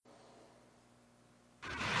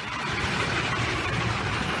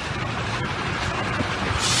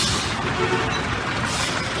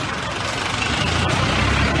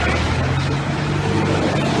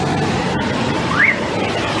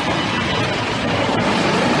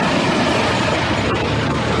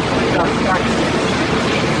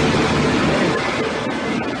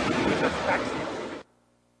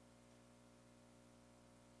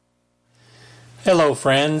Hello,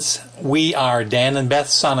 friends. We are Dan and Beth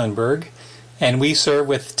Sonnenberg, and we serve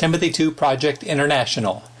with Timothy II Project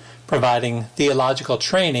International, providing theological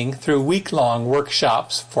training through week-long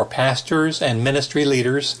workshops for pastors and ministry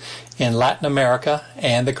leaders in Latin America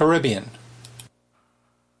and the Caribbean.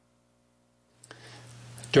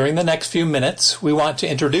 During the next few minutes, we want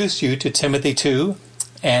to introduce you to Timothy II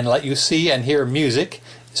and let you see and hear music,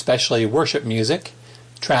 especially worship music,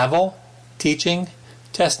 travel, teaching,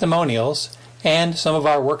 testimonials, and some of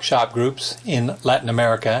our workshop groups in Latin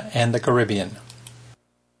America and the Caribbean.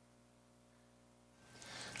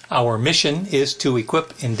 Our mission is to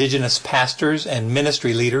equip indigenous pastors and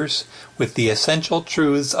ministry leaders with the essential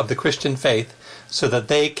truths of the Christian faith so that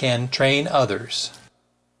they can train others.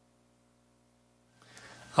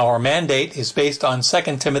 Our mandate is based on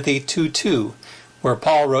 2 Timothy 2:2, where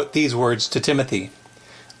Paul wrote these words to Timothy,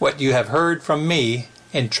 "What you have heard from me,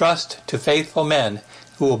 entrust to faithful men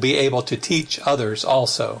who will be able to teach others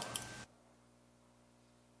also."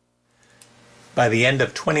 By the end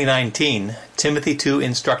of 2019, Timothy II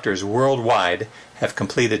instructors worldwide have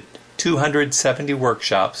completed 270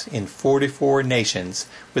 workshops in 44 nations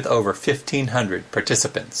with over 1,500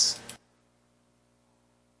 participants.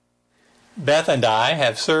 Beth and I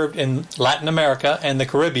have served in Latin America and the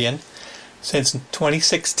Caribbean since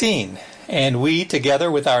 2016, and we,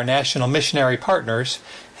 together with our national missionary partners,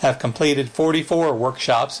 have completed 44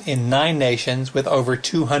 workshops in 9 nations with over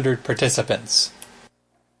 200 participants.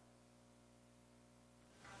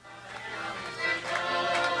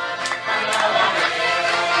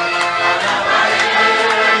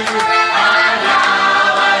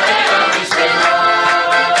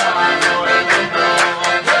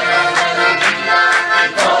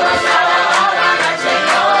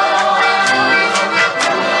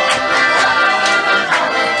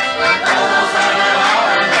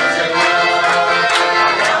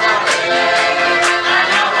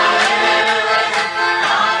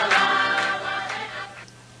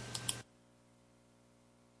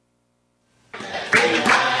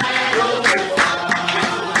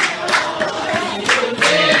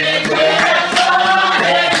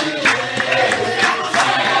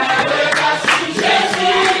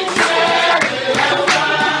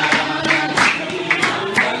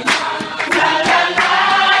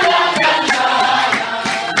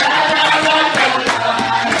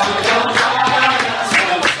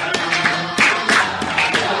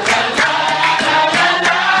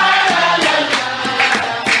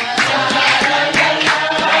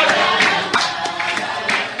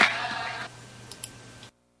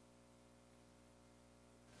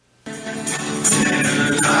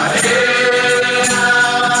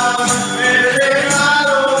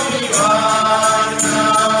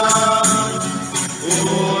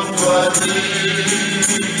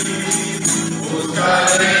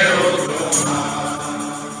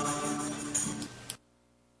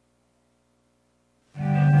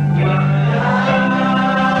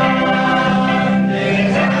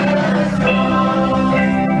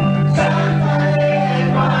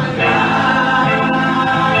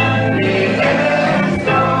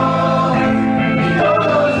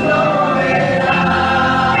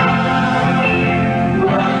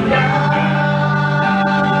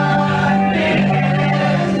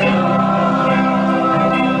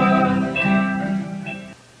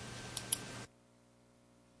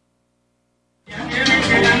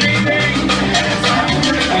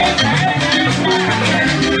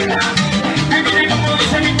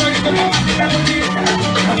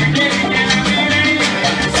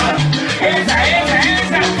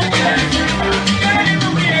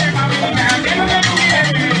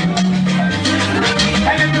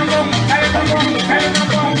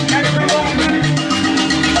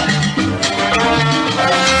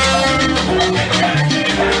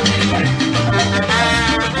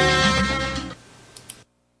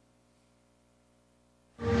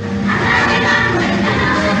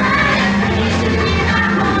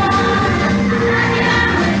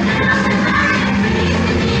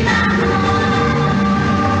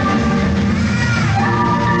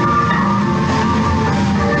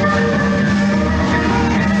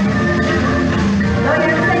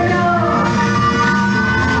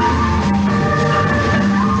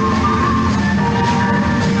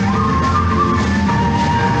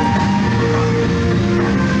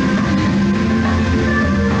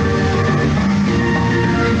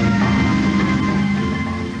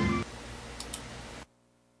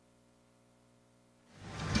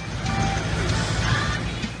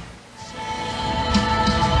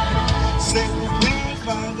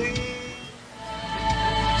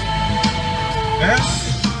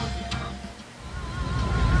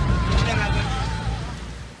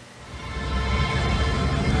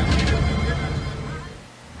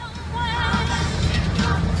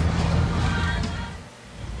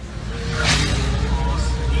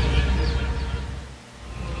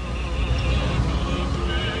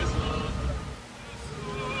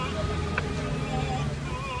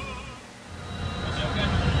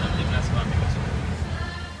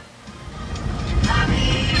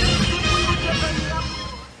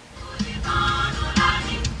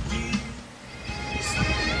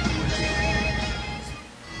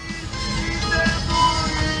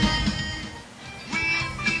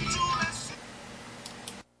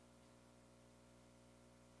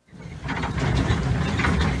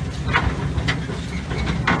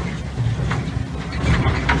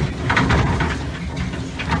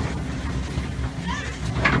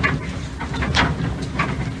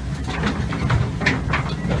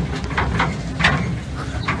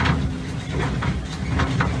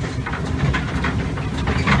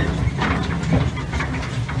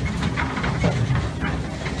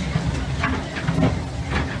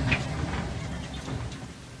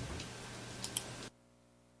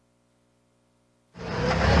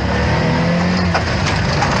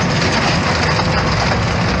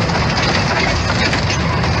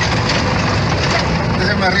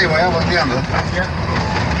 me arriba, ya volteando.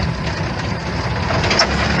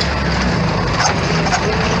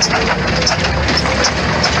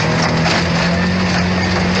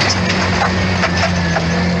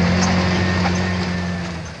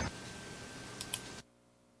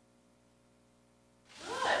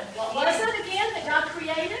 What is it again that God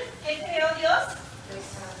created? ¿Qué creó Dios?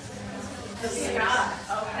 The sky.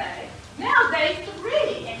 Okay. Now day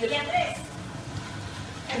 3. El día 3.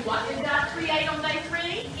 And what did God create on day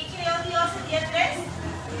 3? ¿Qué creó Dios el día 3?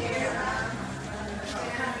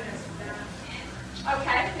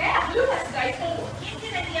 Okay. Now who has day 4? ¿Quién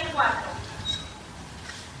tiene el día 4?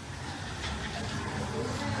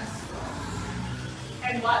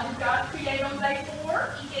 And what did God create on day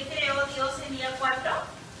 4? ¿Y qué creó Dios el día 4?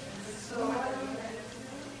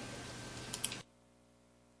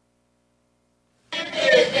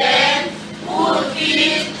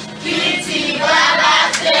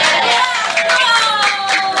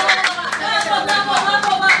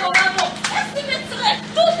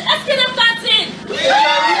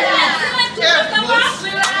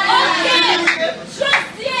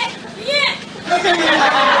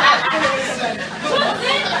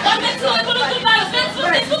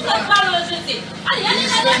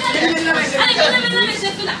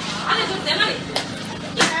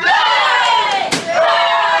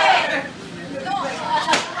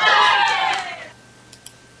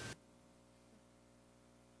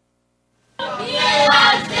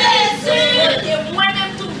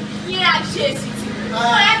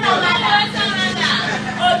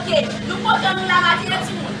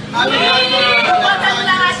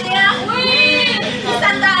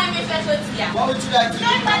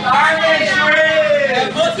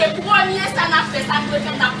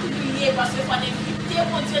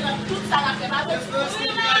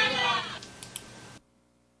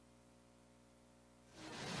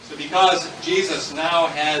 So because Jesus now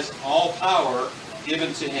has all power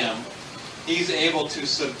given to him, he's able to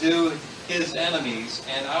subdue his enemies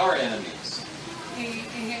and our enemies.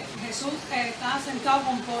 Jesús está sentado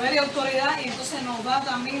con poder y autoridad y entonces nos da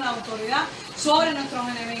también la autoridad sobre nuestros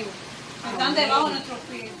enemigos. Están debajo de nuestros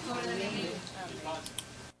pies, sobre el enemigo.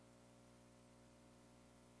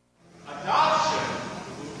 Adoption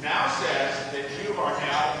now says that you are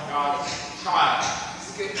now God's child.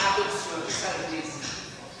 Parce que adoption, ça veut dire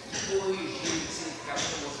origine,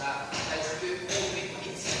 signification comme ça. Est-ce que on est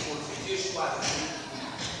petit pour Dieu choisit?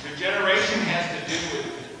 The generation has to do with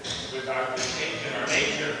the change in our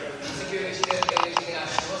nature. C'est que les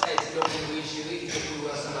générations, ça veut dire qu'on est géré, que nous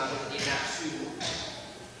ensemble avec des natures.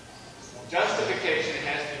 Justification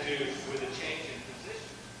has to do with a change in position.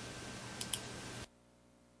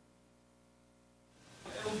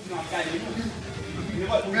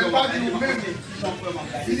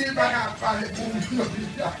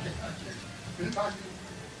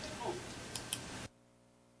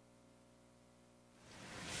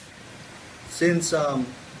 Since I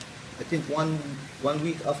think one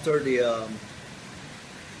week after the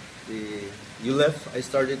you left, I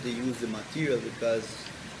started to use the material because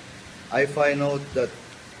I find out that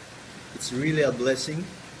it's really a blessing,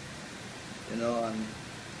 and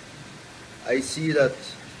I see that,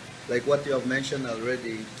 like what you have mentioned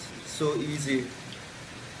already, it's so easy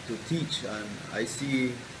to teach, and I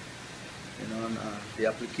see, the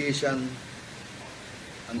application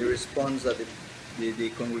and the response that the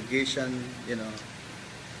congregation,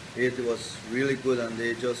 it was really good, and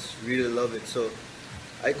they just really love it. So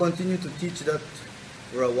I continue to teach that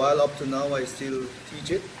for a while. Up to now, I still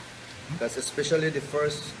teach it, because especially the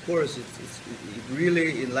first course, it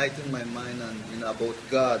really enlightened my mind and about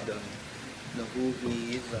God and who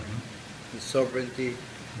He is and His sovereignty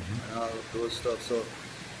and all of those stuff. So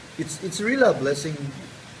it's really a blessing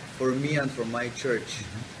for me and for my church.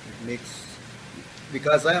 It makes,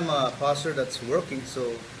 because I am a pastor that's working,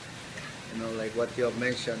 so like what you have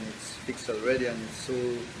mentioned, it's fixed already, and it's so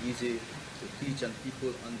easy to teach, and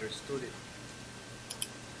people understood it.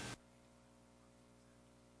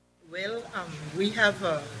 Well, we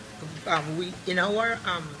have in our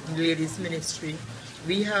ladies ministry,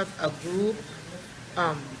 we have a group.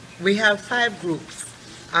 We have 5 groups.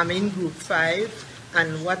 I'm in group 5,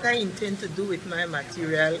 and what I intend to do with my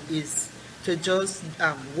material is to just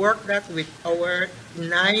work that with our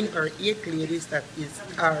 9 or 8 ladies that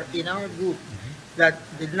are in our group. That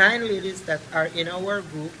the 9 ladies that are in our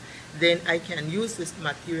group, then I can use this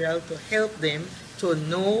material to help them to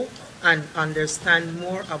know and understand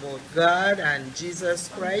more about God and Jesus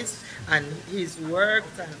Christ and His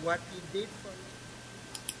works and what He did for me.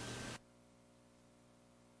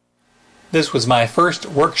 This was my first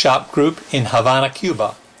workshop group in Havana,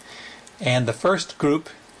 Cuba. And the first group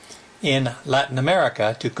in Latin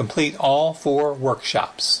America to complete all 4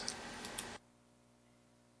 workshops.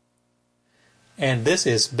 And this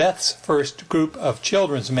is Beth's first group of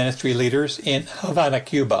children's ministry leaders in Havana,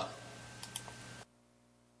 Cuba.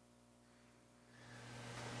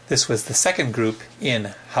 This was the second group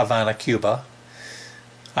in Havana, Cuba.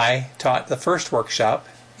 I taught the first workshop,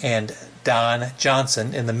 and Don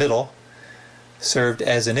Johnson in the middle served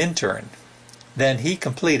as an intern. Then he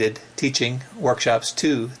completed teaching workshops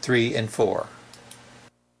 2, 3, and 4.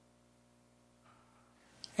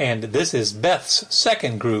 And this is Beth's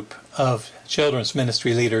second group of children's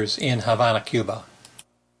ministry leaders in Havana, Cuba.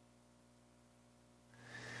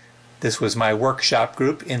 This was my workshop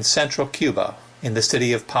group in central Cuba, in the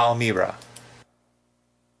city of Palmyra.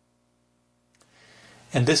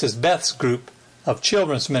 And this is Beth's group of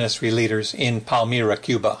children's ministry leaders in Palmyra,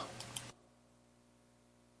 Cuba.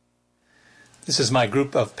 This is my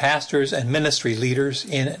group of pastors and ministry leaders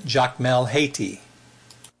in Jacmel, Haiti.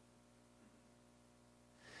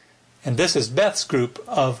 And this is Beth's group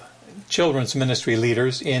of children's ministry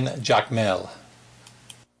leaders in Jacmel.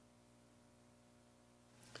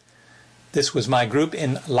 This was my group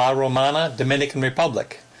in La Romana, Dominican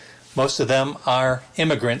Republic. Most of them are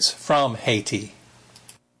immigrants from Haiti.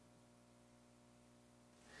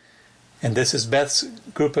 And this is Beth's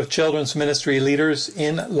group of children's ministry leaders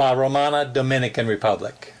in La Romana, Dominican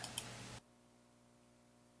Republic.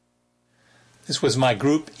 This was my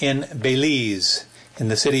group in Belize, in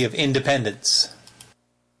the city of Independence.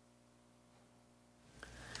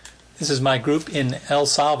 This is my group in El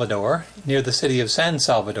Salvador, near the city of San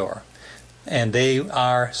Salvador. And they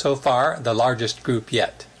are, so far, the largest group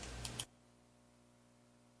yet.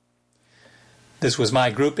 This was my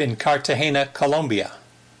group in Cartagena, Colombia.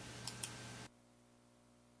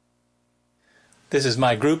 This is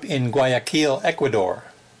my group in Guayaquil, Ecuador.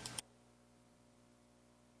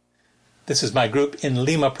 This is my group in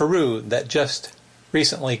Lima, Peru, that just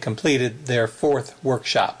recently completed their 4th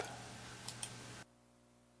workshop.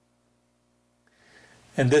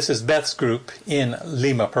 And this is Beth's group in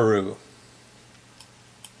Lima, Peru.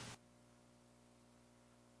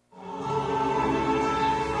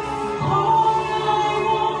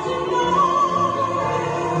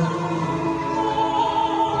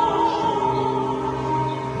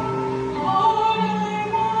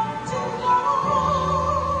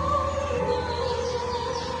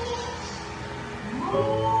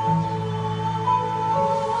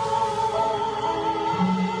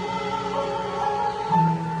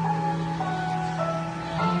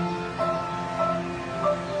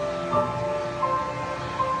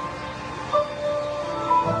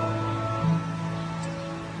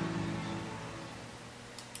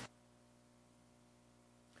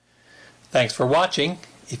 Thanks for watching.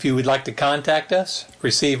 If you would like to contact us,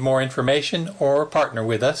 receive more information, or partner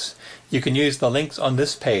with us, you can use the links on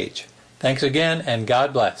this page. Thanks again, and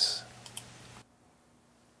God bless.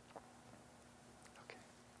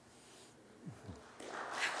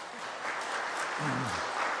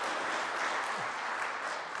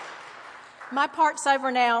 My part's over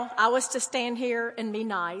now. I was to stand here and be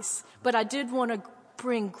nice, but I did want to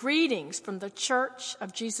bring greetings from the Church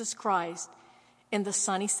of Jesus Christ in the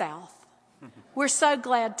sunny South. We're so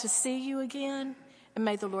glad to see you again, and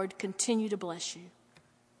may the Lord continue to bless you.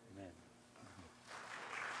 Amen.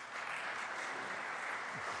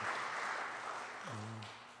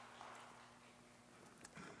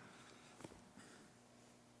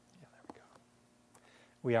 There we go.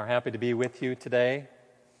 We are happy to be with you today.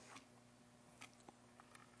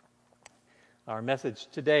 Our message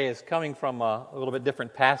today is coming from a little bit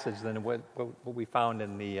different passage than what we found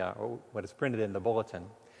in the what is printed in the bulletin.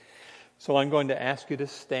 So I'm going to ask you to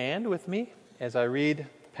stand with me as I read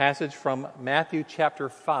a passage from Matthew chapter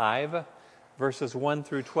 5, verses 1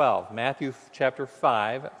 through 12. Matthew chapter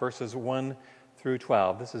 5, verses 1 through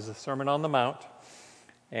 12. This is the Sermon on the Mount,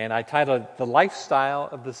 and I titled it, The Lifestyle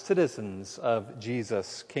of the Citizens of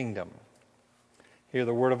Jesus' Kingdom. Hear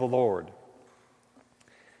the word of the Lord.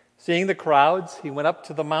 Seeing the crowds, he went up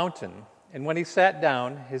to the mountain, and when he sat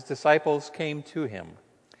down, his disciples came to him.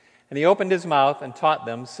 And he opened his mouth and taught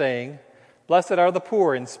them, saying, Blessed are the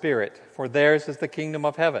poor in spirit, for theirs is the kingdom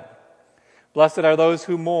of heaven. Blessed are those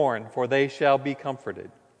who mourn, for they shall be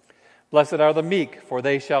comforted. Blessed are the meek, for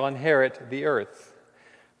they shall inherit the earth.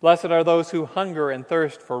 Blessed are those who hunger and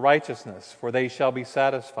thirst for righteousness, for they shall be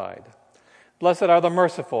satisfied. Blessed are the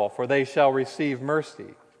merciful, for they shall receive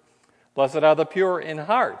mercy. Blessed are the pure in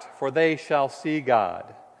heart, for they shall see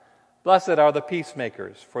God. Blessed are the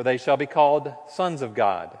peacemakers, for they shall be called sons of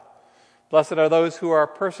God. Blessed are those who are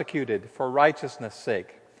persecuted for righteousness'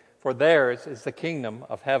 sake, for theirs is the kingdom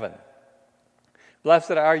of heaven.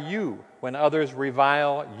 Blessed are you when others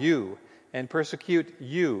revile you and persecute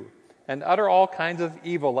you and utter all kinds of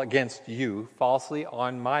evil against you falsely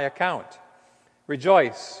on my account.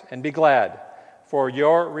 Rejoice and be glad, for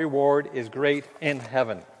your reward is great in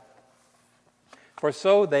heaven. For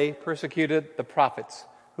so they persecuted the prophets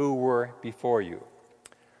who were before you.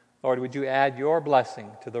 Lord, would you add your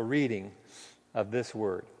blessing to the reading of this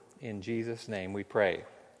word? In Jesus' name we pray.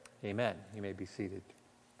 Amen. You may be seated.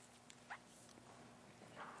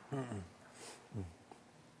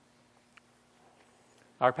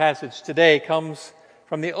 Our passage today comes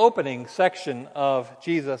from the opening section of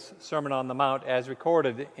Jesus' Sermon on the Mount as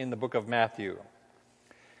recorded in the book of Matthew.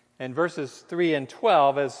 And verses 3 and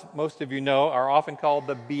 12, as most of you know, are often called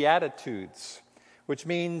the Beatitudes, which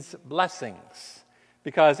means blessings,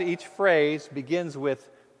 because each phrase begins with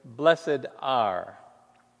blessed are.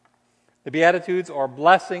 The Beatitudes or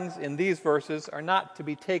blessings in these verses are not to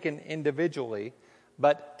be taken individually,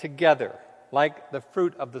 but together, like the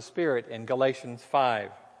fruit of the Spirit in Galatians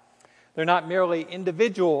 5. They're not merely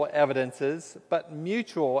individual evidences, but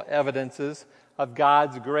mutual evidences of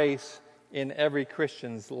God's grace in every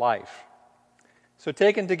Christian's life. So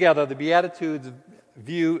taken together, the Beatitudes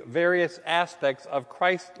view various aspects of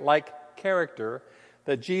Christ-like character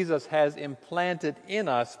that Jesus has implanted in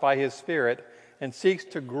us by His Spirit and seeks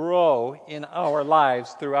to grow in our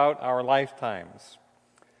lives throughout our lifetimes.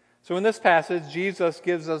 So in this passage, Jesus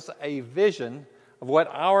gives us a vision of what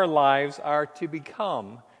our lives are to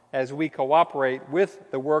become as we cooperate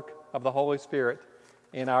with the work of the Holy Spirit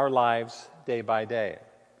in our lives day by day.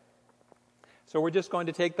 So we're just going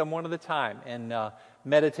to take them one at a time and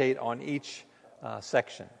meditate on each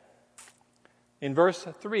section. In verse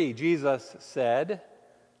 3, Jesus said,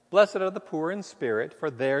 "Blessed are the poor in spirit,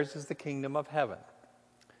 for theirs is the kingdom of heaven."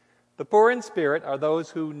 The poor in spirit are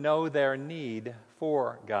those who know their need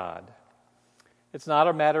for God. It's not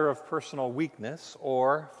a matter of personal weakness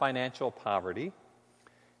or financial poverty.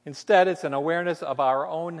 Instead, it's an awareness of our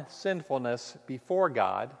own sinfulness before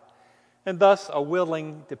God, and thus a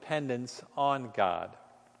willing dependence on God.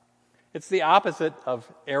 It's the opposite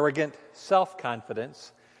of arrogant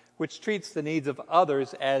self-confidence, which treats the needs of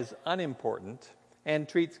others as unimportant and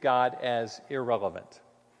treats God as irrelevant.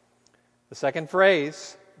 The second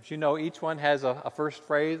phrase, as you know, each one has a first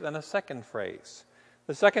phrase and a second phrase.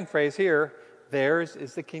 The second phrase here, "Theirs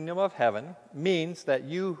is the kingdom of heaven," means that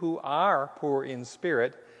you who are poor in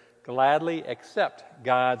spirit gladly accept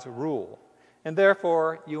God's rule, and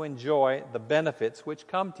therefore you enjoy the benefits which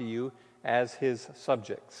come to you as His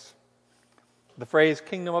subjects. The phrase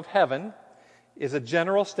 "kingdom of heaven" is a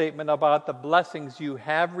general statement about the blessings you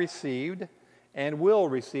have received and will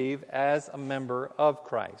receive as a member of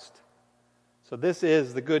Christ. So this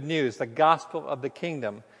is the good news, the gospel of the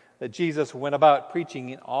kingdom that Jesus went about preaching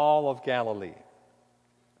in all of Galilee.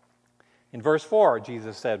 In verse 4,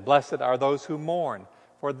 Jesus said, "Blessed are those who mourn,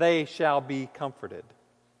 for they shall be comforted."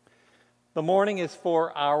 The mourning is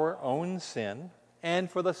for our own sin and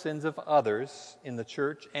for the sins of others in the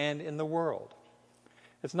church and in the world.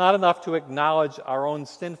 It's not enough to acknowledge our own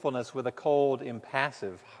sinfulness with a cold,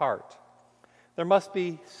 impassive heart. There must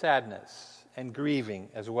be sadness and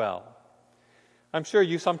grieving as well. I'm sure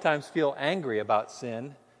you sometimes feel angry about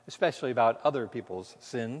sin, especially about other people's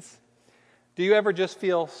sins. Do you ever just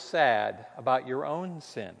feel sad about your own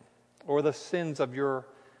sin or the sins of your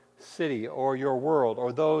city or your world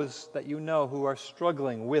or those that you know who are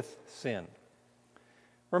struggling with sin?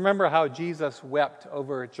 Remember how Jesus wept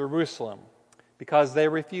over Jerusalem because they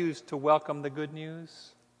refused to welcome the good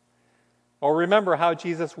news? Or remember how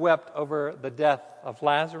Jesus wept over the death of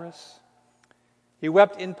Lazarus? He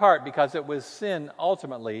wept in part because it was sin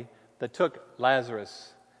ultimately that took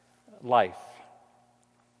Lazarus' life.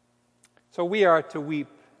 So we are to weep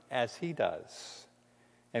as he does.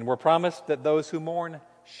 And we're promised that those who mourn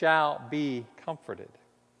shall be comforted.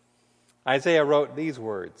 Isaiah wrote these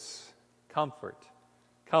words, "Comfort,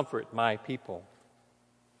 comfort my people.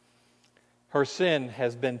 Her sin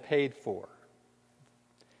has been paid for."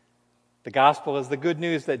 The gospel is the good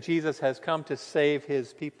news that Jesus has come to save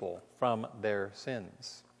his people from their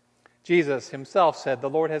sins. Jesus himself said, "The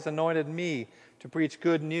Lord has anointed me to preach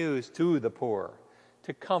good news to the poor,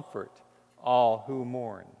 to comfort all who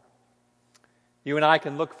mourn." You and I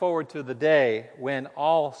can look forward to the day when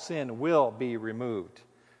all sin will be removed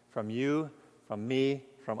from you, from me,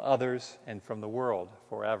 from others, and from the world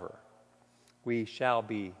forever. We shall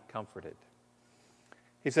be comforted.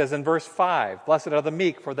 He says in verse 5, "Blessed are the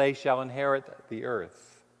meek, for they shall inherit the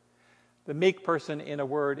earth." The meek person, in a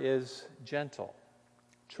word, is gentle,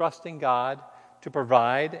 trusting God to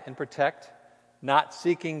provide and protect, not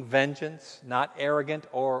seeking vengeance, not arrogant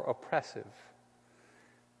or oppressive.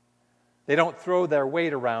 They don't throw their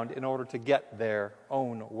weight around in order to get their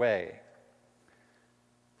own way.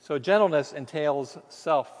 So gentleness entails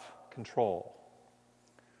self-control.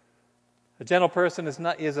 A gentle person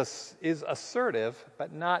is assertive,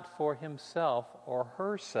 but not for himself or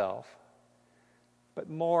herself, but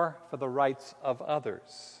more for the rights of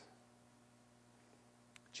others.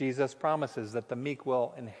 Jesus promises that the meek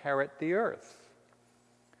will inherit the earth.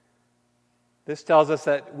 This tells us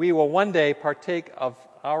that we will one day partake of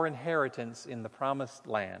our inheritance in the promised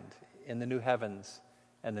land, in the new heavens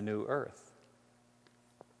and the new earth.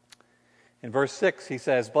 In verse 6, he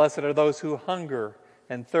says, "Blessed are those who hunger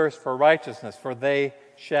and thirst for righteousness, for they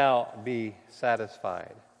shall be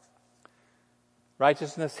satisfied."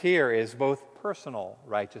 Righteousness here is both personal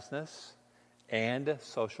righteousness and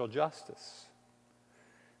social justice.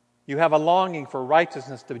 You have a longing for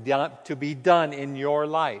righteousness to be done in your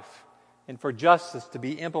life, and for justice to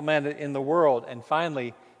be implemented in the world, and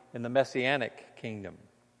finally in the Messianic kingdom.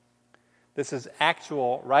 This is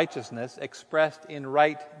actual righteousness expressed in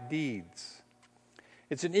right deeds.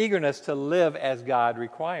 It's an eagerness to live as God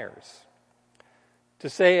requires. To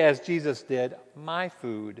say as Jesus did, "My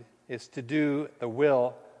food is to do the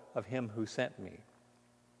will of him who sent me."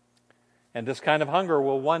 And this kind of hunger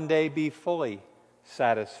will one day be fully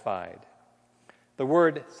satisfied. The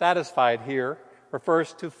word satisfied here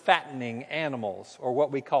refers to fattening animals, or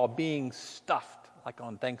what we call being stuffed, like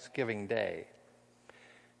on Thanksgiving Day.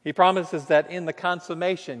 He promises that in the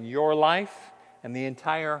consummation, your life and the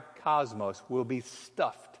entire cosmos will be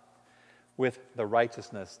stuffed with the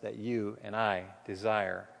righteousness that you and I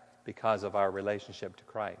desire because of our relationship to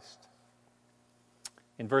Christ.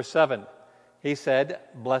 In verse 7, he said,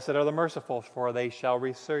 "Blessed are the merciful, for they shall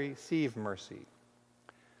receive mercy."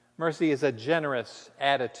 Mercy is a generous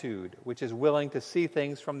attitude which is willing to see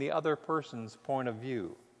things from the other person's point of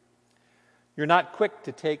view. You're not quick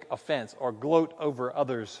to take offense or gloat over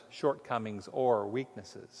others' shortcomings or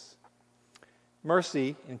weaknesses.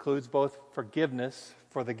 Mercy includes both forgiveness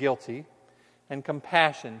for the guilty and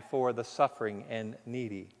compassion for the suffering and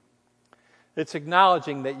needy. It's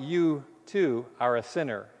acknowledging that you, too, are a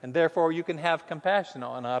sinner, and therefore you can have compassion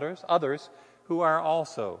on others who are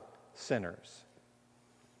also sinners.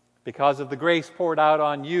 Because of the grace poured out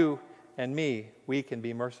on you and me, we can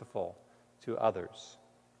be merciful to others.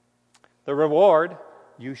 The reward,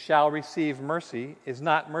 "you shall receive mercy," is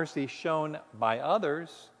not mercy shown by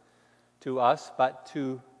others to us,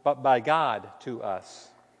 but by God to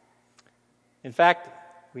us. In fact,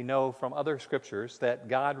 we know from other scriptures that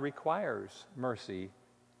God requires mercy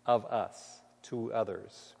of us to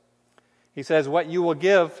others. He says, what you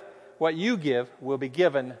give will be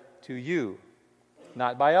given to you,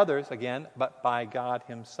 not by others, again, but by God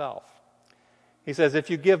himself. He says, if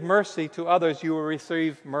you give mercy to others, you will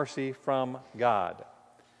receive mercy from God.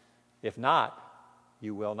 If not,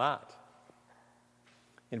 you will not.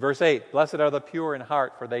 In verse 8, "Blessed are the pure in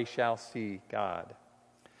heart, for they shall see God."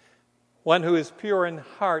 One who is pure in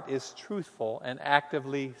heart is truthful and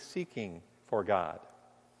actively seeking for God.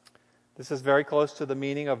 This is very close to the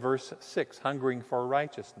meaning of verse 6, hungering for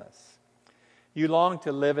righteousness. You long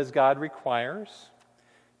to live as God requires.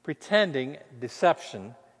 Pretending,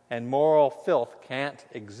 deception, and moral filth can't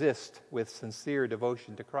exist with sincere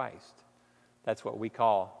devotion to Christ. That's what we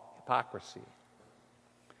call hypocrisy.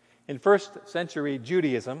 In first century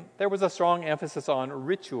Judaism, there was a strong emphasis on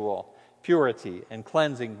ritual purity and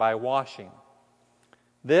cleansing by washing.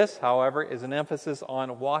 This, however, is an emphasis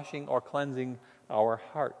on washing or cleansing our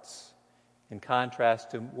hearts, in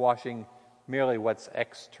contrast to washing merely what's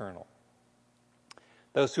external.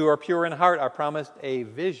 Those who are pure in heart are promised a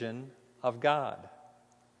vision of God.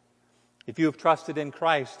 If you have trusted in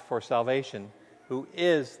Christ for salvation, who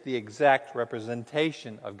is the exact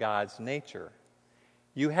representation of God's nature,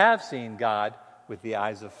 you have seen God with the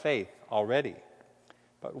eyes of faith already.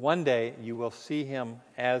 But one day you will see him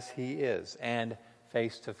as he is, and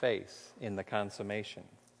face to face in the consummation.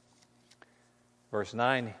 Verse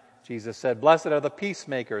 9, Jesus said, "Blessed are the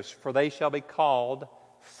peacemakers, for they shall be called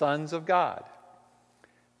sons of God."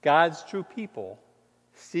 God's true people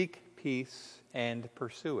seek peace and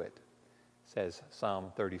pursue it, says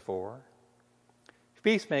Psalm 34.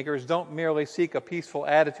 Peacemakers don't merely seek a peaceful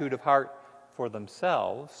attitude of heart for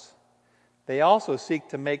themselves. They also seek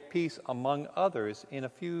to make peace among others in a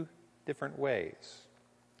few different ways.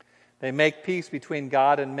 They make peace between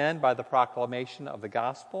God and men by the proclamation of the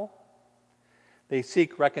gospel. They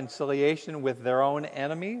seek reconciliation with their own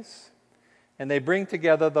enemies, and they bring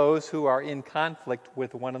together those who are in conflict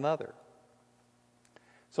with one another.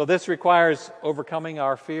 So this requires overcoming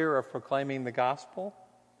our fear of proclaiming the gospel.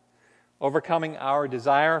 overcoming our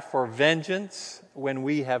desire for vengeance when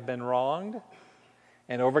we have been wronged,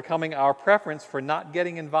 and overcoming our preference for not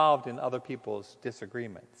getting involved in other people's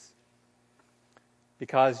disagreements.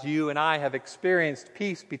 Because you and I have experienced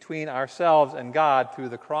peace between ourselves and God through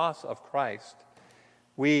the cross of Christ,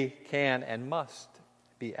 we can and must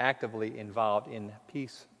be actively involved in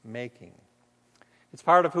peacemaking. It's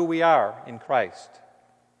part of who we are in Christ.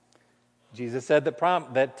 Jesus said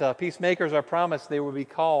that peacemakers are promised they will be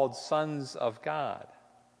called sons of God.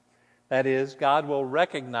 That is, God will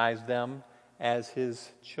recognize them as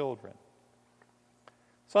his children.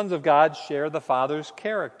 Sons of God share the Father's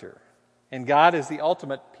character, and God is the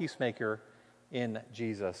ultimate peacemaker in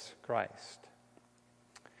Jesus Christ.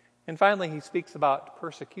 And finally, he speaks about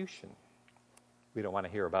persecution. We don't want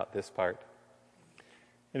to hear about this part.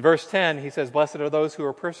 In verse 10, he says, "Blessed are those who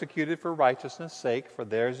are persecuted for righteousness' sake, for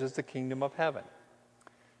theirs is the kingdom of heaven."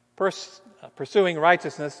 Pursuing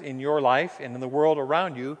righteousness in your life and in the world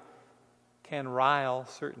around you can rile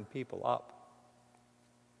certain people up.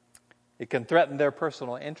 It can threaten their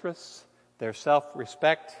personal interests, their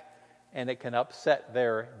self-respect, and it can upset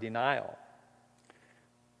their denial.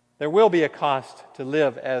 There will be a cost to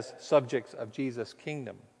live as subjects of Jesus'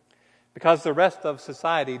 kingdom, because the rest of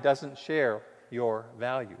society doesn't share your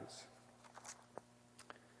values.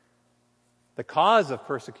 The cause of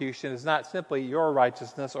persecution is not simply your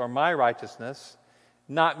righteousness or my righteousness,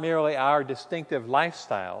 not merely our distinctive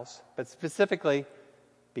lifestyles, but specifically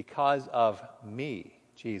because of me,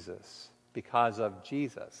 Jesus, because of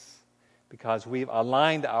Jesus, because we've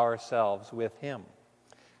aligned ourselves with him.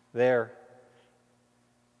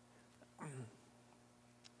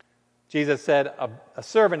 Jesus said, a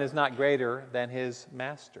servant is not greater than his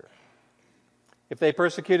master. If they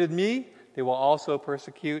persecuted me, they will also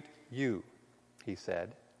persecute you, he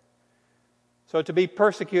said. So to be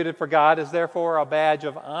persecuted for God is therefore a badge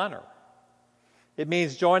of honor. It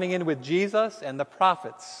means joining in with Jesus and the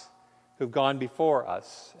prophets who've gone before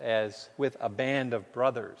us as with a band of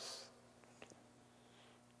brothers.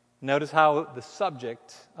 Notice how the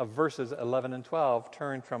subject of verses 11 and 12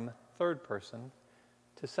 turned from third person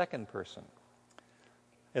to second person.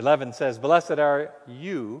 11 says, "Blessed are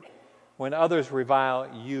you when others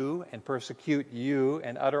revile you and persecute you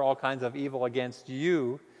and utter all kinds of evil against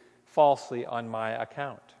you falsely on my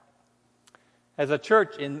account." As a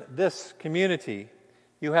church in this community,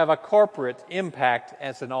 you have a corporate impact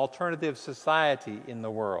as an alternative society in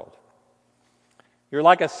the world. You're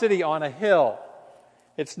like a city on a hill.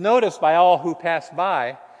 It's noticed by all who pass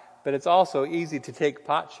by, but it's also easy to take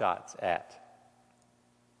pot shots at.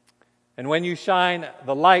 And when you shine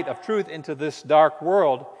the light of truth into this dark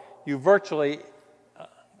world, you virtually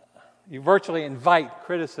invite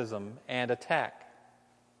criticism and attack.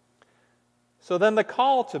 So then the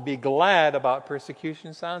call to be glad about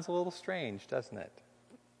persecution sounds a little strange, doesn't it?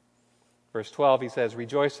 Verse 12, he says,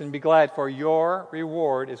 "Rejoice and be glad, for your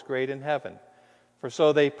reward is great in heaven. For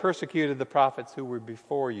so they persecuted the prophets who were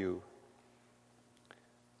before you."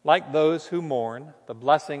 Like those who mourn, the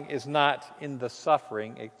blessing is not in the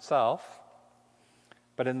suffering itself,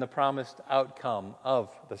 but in the promised outcome of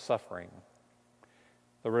the suffering.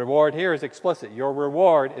 The reward here is explicit. Your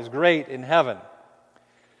reward is great in heaven.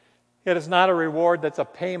 It is not a reward that's a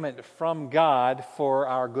payment from God for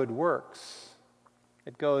our good works.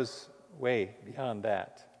 It goes way beyond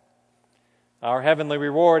that. Our heavenly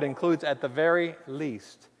reward includes, at the very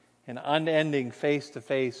least, an unending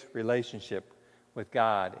face-to-face relationship with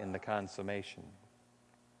God in the consummation.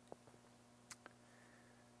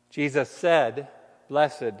 Jesus said,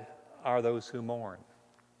 "Blessed are those who mourn."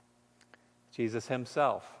 Jesus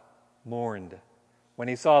himself mourned when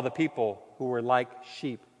he saw the people who were like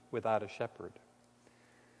sheep without a shepherd.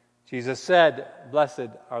 Jesus said, "Blessed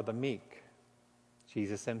are the meek."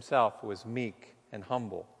 Jesus himself was meek and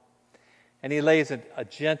humble, and he lays a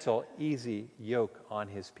gentle, easy yoke on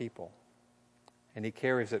his people, and he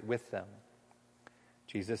carries it with them.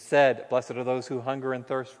 Jesus said, "Blessed are those who hunger and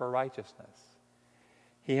thirst for righteousness."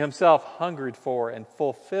 He himself hungered for and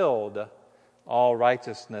fulfilled all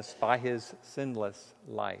righteousness by his sinless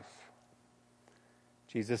life.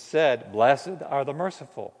 Jesus said, "Blessed are the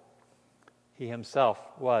merciful." He himself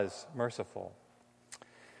was merciful.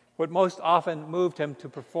 What most often moved him to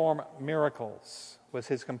perform miracles was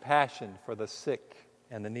his compassion for the sick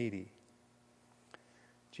and the needy.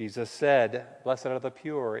 Jesus said, "Blessed are the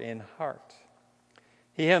pure in heart."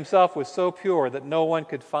 He himself was so pure that no one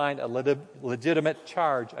could find a legitimate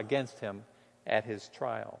charge against him at his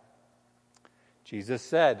trial. Jesus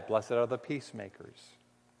said, "Blessed are the peacemakers."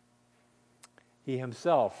 He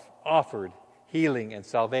himself offered healing and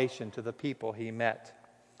salvation to the people he met.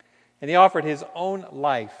 And he offered his own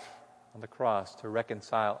life on the cross to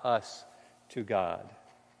reconcile us to God.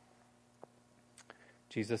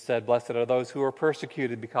 Jesus said, "Blessed are those who are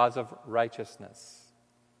persecuted because of righteousness."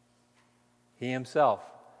 He himself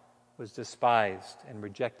was despised and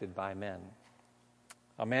rejected by men,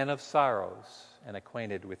 a man of sorrows and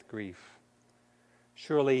acquainted with grief.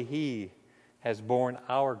 Surely he has borne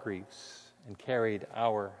our griefs and carried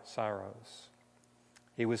our sorrows.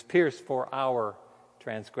 He was pierced for our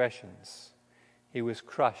transgressions. He was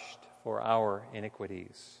crushed for our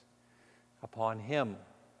iniquities. Upon him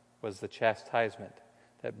was the chastisement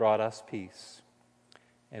that brought us peace,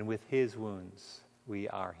 and with his wounds we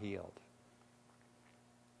are healed.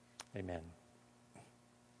 Amen.